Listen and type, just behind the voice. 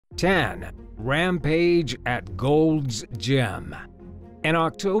10. Rampage at Gold's Gym. In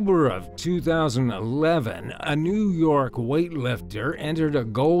October of 2011, a New York weightlifter entered a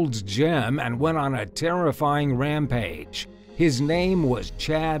Gold's Gym and went on a terrifying rampage. His name was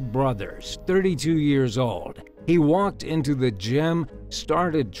Chad Brothers, 32 years old. He walked into the gym,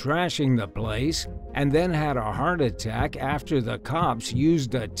 started trashing the place, and then had a heart attack after the cops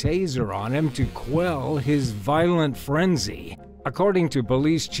used a taser on him to quell his violent frenzy. According to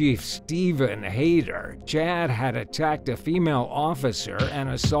Police Chief Stephen Hayter, Chad had attacked a female officer and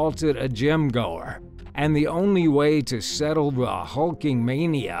assaulted a gym goer, and the only way to settle the hulking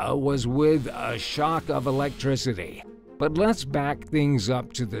mania was with a shock of electricity. But let's back things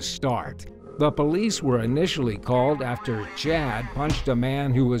up to the start. The police were initially called after Chad punched a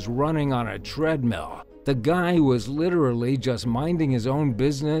man who was running on a treadmill. The guy was literally just minding his own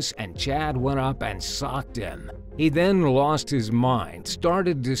business, and Chad went up and socked him. He then lost his mind,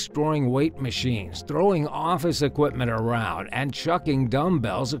 started destroying weight machines, throwing office equipment around, and chucking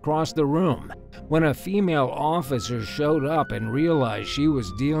dumbbells across the room. When a female officer showed up and realized she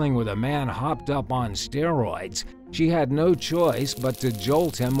was dealing with a man hopped up on steroids, she had no choice but to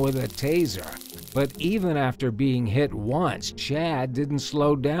jolt him with a taser. But even after being hit once, Chad didn't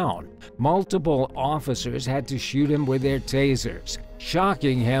slow down. Multiple officers had to shoot him with their tasers,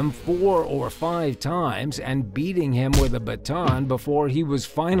 shocking him 4 or 5 times and beating him with a baton before he was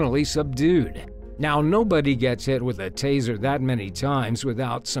finally subdued. Now, nobody gets hit with a taser that many times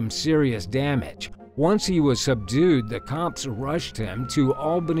without some serious damage. Once he was subdued, the cops rushed him to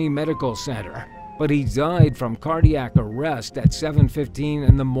Albany Medical Center, but he died from cardiac arrest at 7:15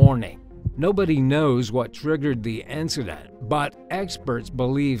 in the morning. Nobody knows what triggered the incident, but experts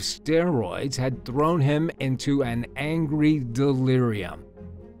believe steroids had thrown him into an angry delirium.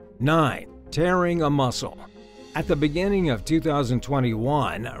 9. Tearing a muscle. At the beginning of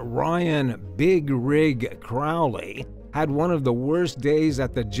 2021, Ryan Big Rig Crowley had one of the worst days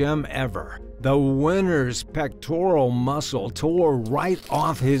at the gym ever. The winner's pectoral muscle tore right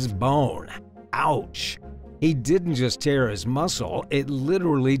off his bone. Ouch! He didn't just tear his muscle, it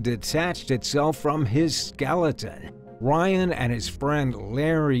literally detached itself from his skeleton. Ryan and his friend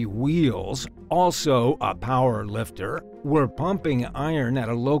Larry Wheels, also a power lifter, were pumping iron at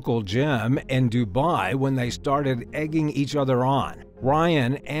a local gym in Dubai when they started egging each other on.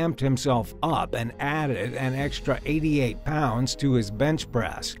 Ryan amped himself up and added an extra 88 pounds to his bench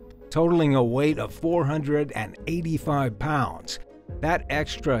press, totaling a weight of 485 pounds. That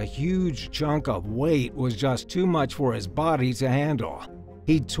extra huge chunk of weight was just too much for his body to handle.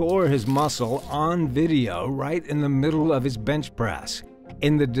 He tore his muscle on video right in the middle of his bench press.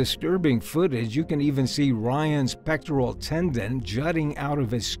 In the disturbing footage, you can even see Ryan's pectoral tendon jutting out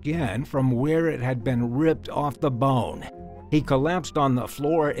of his skin from where it had been ripped off the bone. He collapsed on the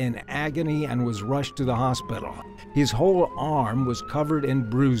floor in agony and was rushed to the hospital. His whole arm was covered in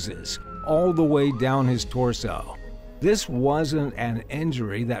bruises, all the way down his torso. This wasn't an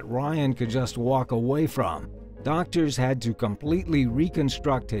injury that Ryan could just walk away from. Doctors had to completely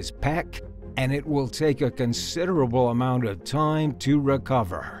reconstruct his pec, and it will take a considerable amount of time to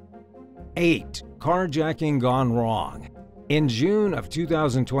recover. 8. Carjacking gone wrong. In June of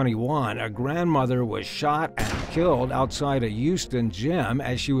 2021, a grandmother was shot and killed outside a Houston gym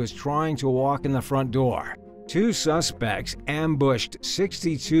as she was trying to walk in the front door. 2 suspects ambushed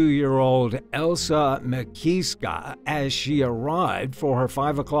 62-year-old Elsa Mikiska as she arrived for her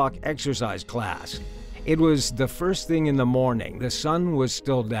 5 o'clock exercise class. It was the first thing in the morning, the sun was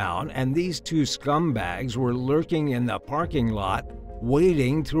still down, and these 2 scumbags were lurking in the parking lot,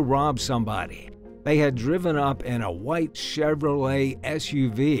 waiting to rob somebody. They had driven up in a white Chevrolet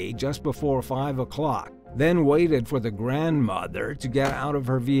SUV just before 5 o'clock, then waited for the grandmother to get out of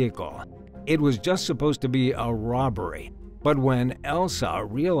her vehicle. It was just supposed to be a robbery, but when Elsa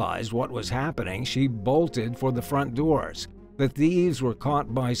realized what was happening, she bolted for the front doors. The thieves were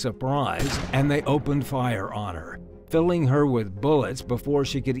caught by surprise, and they opened fire on her, filling her with bullets before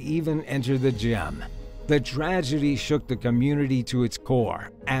she could even enter the gym. The tragedy shook the community to its core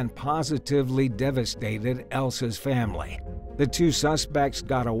and positively devastated Elsa's family. The 2 suspects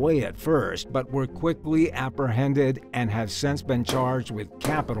got away at first, but were quickly apprehended and have since been charged with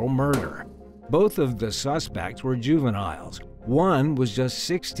capital murder. Both of the suspects were juveniles. One was just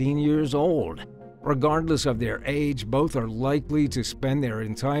 16 years old. Regardless of their age, both are likely to spend their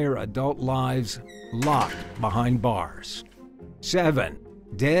entire adult lives locked behind bars. 7.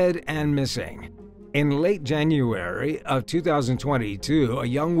 Dead and missing. In late January of 2022, a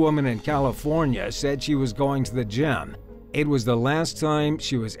young woman in California said she was going to the gym. It was the last time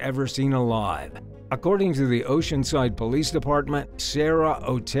she was ever seen alive. According to the Oceanside Police Department, Sarah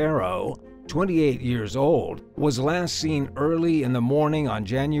Otero, 28 years old, was last seen early in the morning on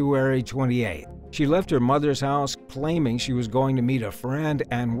January 28. She left her mother's house claiming she was going to meet a friend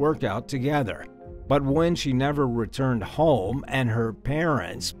and work out together. But when she never returned home and her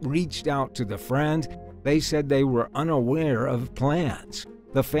parents reached out to the friend, they said they were unaware of plans.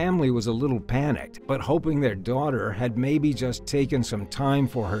 The family was a little panicked, but hoping their daughter had maybe just taken some time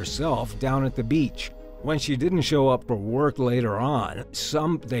for herself down at the beach. When she didn't show up for work later on,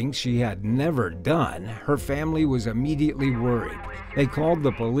 something she had never done, her family was immediately worried. They called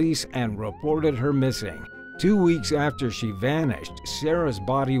the police and reported her missing. 2 weeks after she vanished, Sarah's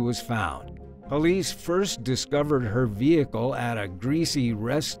body was found. Police first discovered her vehicle at a greasy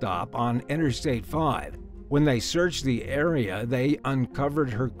rest stop on Interstate 5. When they searched the area, they uncovered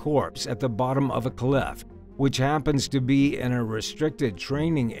her corpse at the bottom of a cliff, which happens to be in a restricted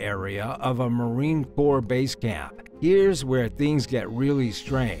training area of a Marine Corps base camp. Here's where things get really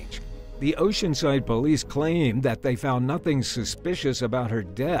strange. The Oceanside police claimed that they found nothing suspicious about her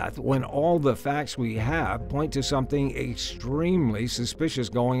death when all the facts we have point to something extremely suspicious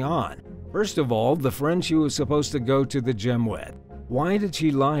going on. First of all, the friend she was supposed to go to the gym with. Why did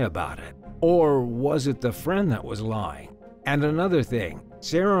she lie about it? Or was it the friend that was lying? And another thing,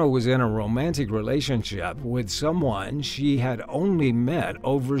 Sarah was in a romantic relationship with someone she had only met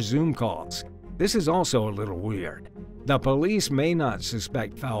over Zoom calls. This is also a little weird. The police may not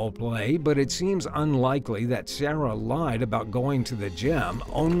suspect foul play, but it seems unlikely that Sarah lied about going to the gym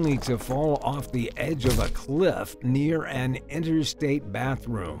only to fall off the edge of a cliff near an interstate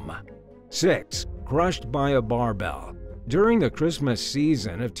bathroom. 6. Crushed by a barbell. During the Christmas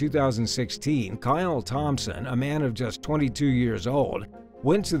season of 2016, Kyle Thompson, a man of just 22 years old,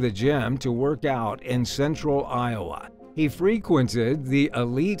 went to the gym to work out in central Iowa. He frequented the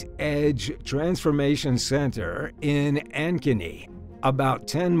Elite Edge Transformation Center in Ankeny, about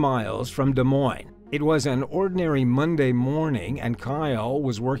 10 miles from Des Moines. It was an ordinary Monday morning and Kyle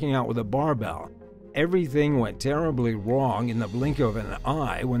was working out with a barbell. Everything went terribly wrong in the blink of an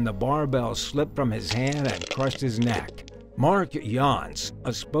eye when the barbell slipped from his hand and crushed his neck. Mark Yance,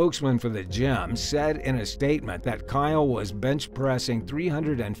 a spokesman for the gym, said in a statement that Kyle was bench pressing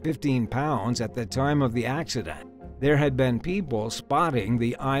 315 pounds at the time of the accident. There had been people spotting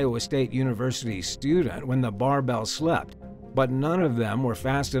the Iowa State University student when the barbell slipped, but none of them were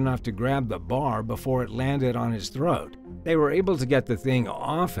fast enough to grab the bar before it landed on his throat. They were able to get the thing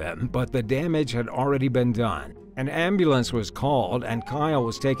off him, but the damage had already been done. An ambulance was called and Kyle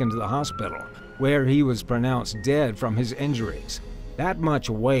was taken to the hospital, where he was pronounced dead from his injuries. That much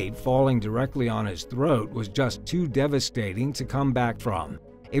weight falling directly on his throat was just too devastating to come back from.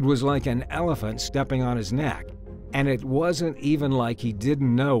 It was like an elephant stepping on his neck. And it wasn't even like he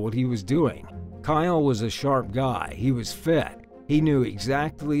didn't know what he was doing. Kyle was a sharp guy. He was fit. He knew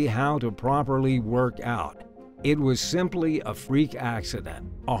exactly how to properly work out. It was simply a freak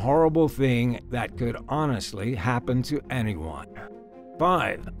accident, a horrible thing that could honestly happen to anyone.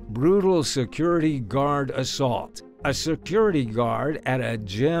 5. Brutal security guard assault. A security guard at a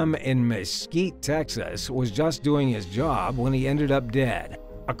gym in Mesquite, Texas, was just doing his job when he ended up dead.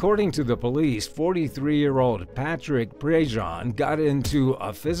 According to the police, 43-year-old Patrick Prejean got into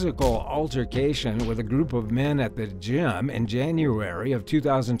a physical altercation with a group of men at the gym in January of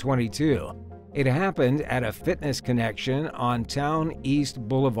 2022. It happened at a Fitness Connection on Town East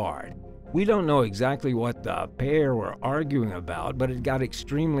Boulevard. We don't know exactly what the pair were arguing about, but it got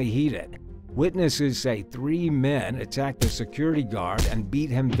extremely heated. Witnesses say 3 men attacked the security guard and beat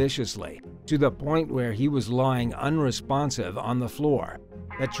him viciously, to the point where he was lying unresponsive on the floor.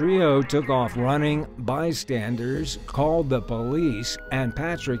 The trio took off running, bystanders called the police, and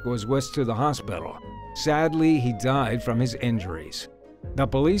Patrick was whisked to the hospital. Sadly, he died from his injuries. The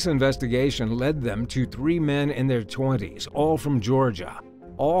police investigation led them to 3 men in their 20s, all from Georgia.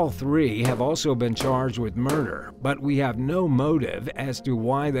 All 3 have also been charged with murder, but we have no motive as to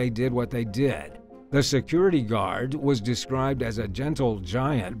why they did what they did. The security guard was described as a gentle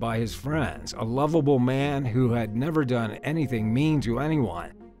giant by his friends, a lovable man who had never done anything mean to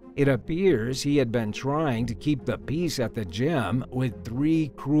anyone. It appears he had been trying to keep the peace at the gym with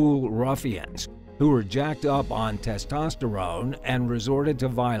 3 cruel ruffians who were jacked up on testosterone and resorted to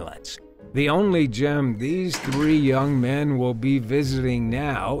violence. The only gym these 3 young men will be visiting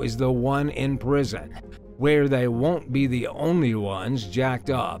now is the one in prison, where they won't be the only ones jacked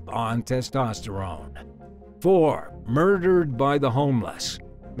up on testosterone. 4. Murdered by the homeless.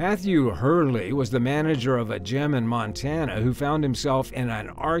 Matthew Hurley was the manager of a gym in Montana who found himself in an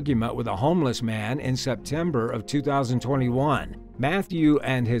argument with a homeless man in September of 2021. Matthew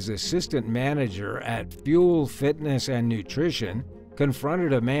and his assistant manager at Fuel Fitness and Nutrition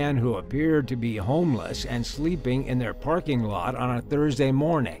confronted a man who appeared to be homeless and sleeping in their parking lot on a Thursday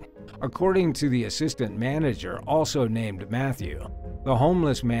morning. According to the assistant manager, also named Matthew, the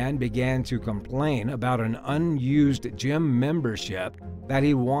homeless man began to complain about an unused gym membership that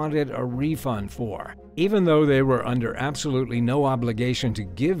he wanted a refund for. Even though they were under absolutely no obligation to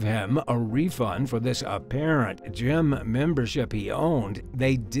give him a refund for this apparent gym membership he owned,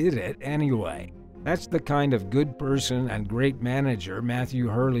 they did it anyway. That's the kind of good person and great manager Matthew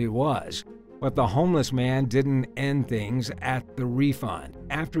Hurley was. But the homeless man didn't end things at the refund.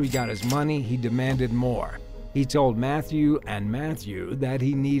 After he got his money, he demanded more. He told Matthew that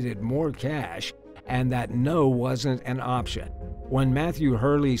he needed more cash and that no wasn't an option. When Matthew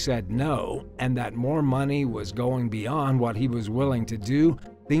Hurley said no and that more money was going beyond what he was willing to do,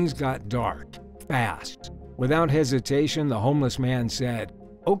 things got dark, fast. Without hesitation, the homeless man said,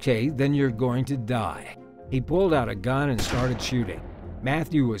 "Okay, then you're going to die." He pulled out a gun and started shooting.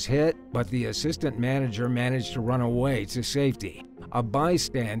 Matthew was hit, but the assistant manager managed to run away to safety. A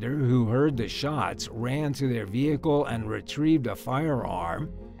bystander who heard the shots ran to their vehicle and retrieved a firearm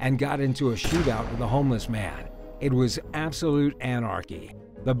and got into a shootout with the homeless man. It was absolute anarchy.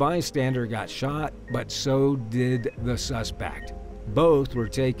 The bystander got shot, but so did the suspect. Both were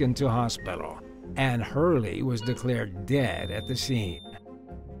taken to hospital, and Hurley was declared dead at the scene.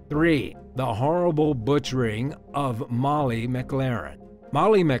 3. The horrible butchering of Molly McLaren.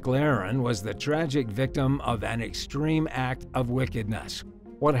 Molly McLaren was the tragic victim of an extreme act of wickedness.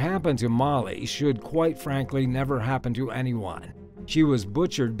 What happened to Molly should quite frankly never happen to anyone. She was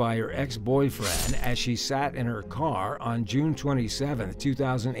butchered by her ex-boyfriend as she sat in her car on June 27,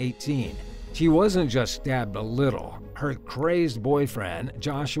 2018. She wasn't just stabbed a little. Her crazed boyfriend,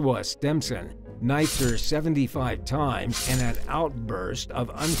 Joshua Stimson, knifed her 75 times in an outburst of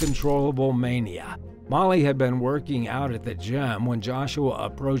uncontrollable mania. Molly had been working out at the gym when Joshua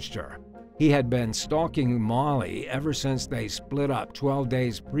approached her. He had been stalking Molly ever since they split up 12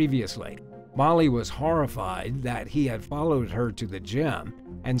 days previously. Molly was horrified that he had followed her to the gym,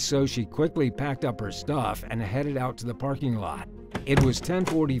 and so she quickly packed up her stuff and headed out to the parking lot. It was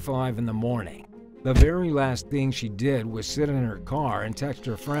 10:45 in the morning. The very last thing she did was sit in her car and text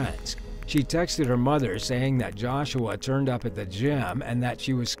her friends. She texted her mother saying that Joshua turned up at the gym and that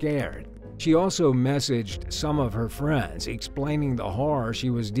she was scared. She also messaged some of her friends explaining the horror she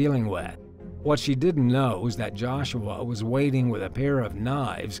was dealing with. What she didn't know was that Joshua was waiting with a pair of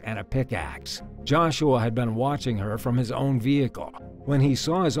knives and a pickaxe. Joshua had been watching her from his own vehicle. When he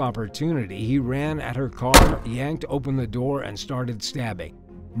saw his opportunity, he ran at her car, yanked open the door, and started stabbing.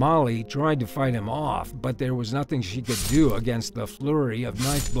 Molly tried to fight him off, but there was nothing she could do against the flurry of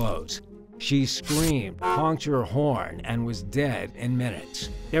knife blows. She screamed, honked her horn, and was dead in minutes.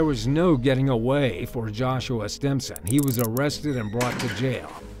 There was no getting away for Joshua Stimson. He was arrested and brought to jail.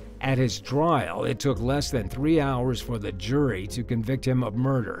 At his trial, it took less than 3 hours for the jury to convict him of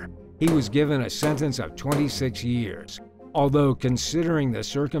murder. He was given a sentence of 26 years. Although considering the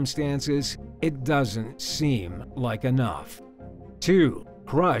circumstances, it doesn't seem like enough. 2.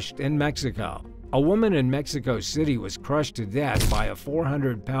 Crushed in Mexico. A woman in Mexico City was crushed to death by a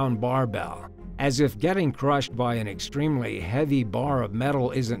 400-pound barbell. As if getting crushed by an extremely heavy bar of metal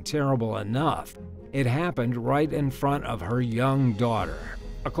isn't terrible enough, it happened right in front of her young daughter.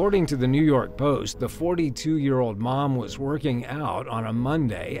 According to the New York Post, the 42-year-old mom was working out on a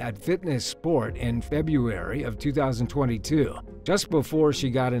Monday at Fitness Sport in February of 2022. Just before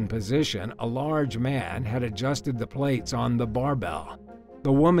she got in position, a large man had adjusted the plates on the barbell.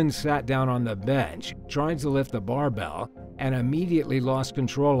 The woman sat down on the bench, tried to lift the barbell, and immediately lost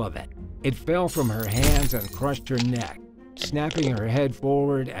control of it. It fell from her hands and crushed her neck, snapping her head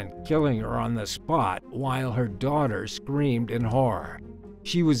forward and killing her on the spot while her daughter screamed in horror.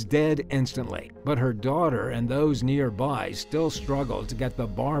 She was dead instantly, but her daughter and those nearby still struggled to get the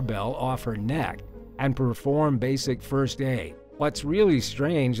barbell off her neck and perform basic first aid. What's really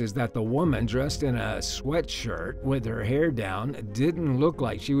strange is that the woman dressed in a sweatshirt with her hair down didn't look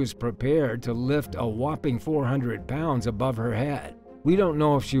like she was prepared to lift a whopping 400 pounds above her head. We don't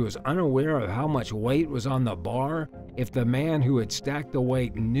know if she was unaware of how much weight was on the bar, if the man who had stacked the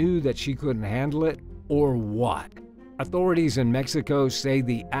weight knew that she couldn't handle it, or what. Authorities in Mexico say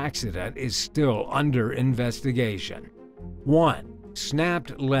the accident is still under investigation. 1.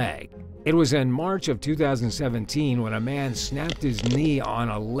 Snapped leg. It was in March of 2017 when a man snapped his knee on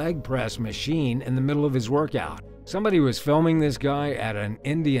a leg press machine in the middle of his workout. Somebody was filming this guy at an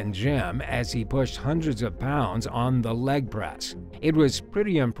Indian gym as he pushed hundreds of pounds on the leg press. It was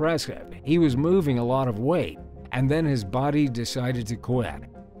pretty impressive. He was moving a lot of weight, and then his body decided to quit.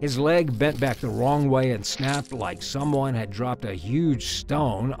 His leg bent back the wrong way and snapped like someone had dropped a huge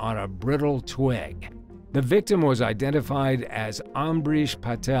stone on a brittle twig. The victim was identified as Ambrish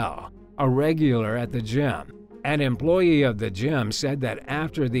Patel, a regular at the gym. An employee of the gym said that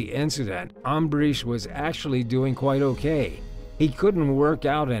after the incident, Ambrish was actually doing quite okay. He couldn't work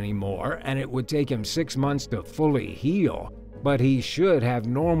out anymore, and it would take him 6 months to fully heal, but he should have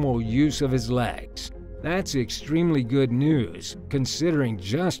normal use of his legs. That's extremely good news, considering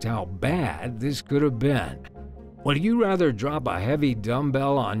just how bad this could have been. Would you rather drop a heavy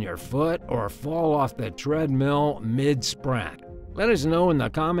dumbbell on your foot or fall off the treadmill mid-sprint? Let us know in the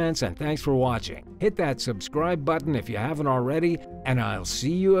comments, and thanks for watching. Hit that subscribe button if you haven't already, and I'll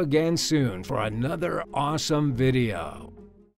see you again soon for another awesome video.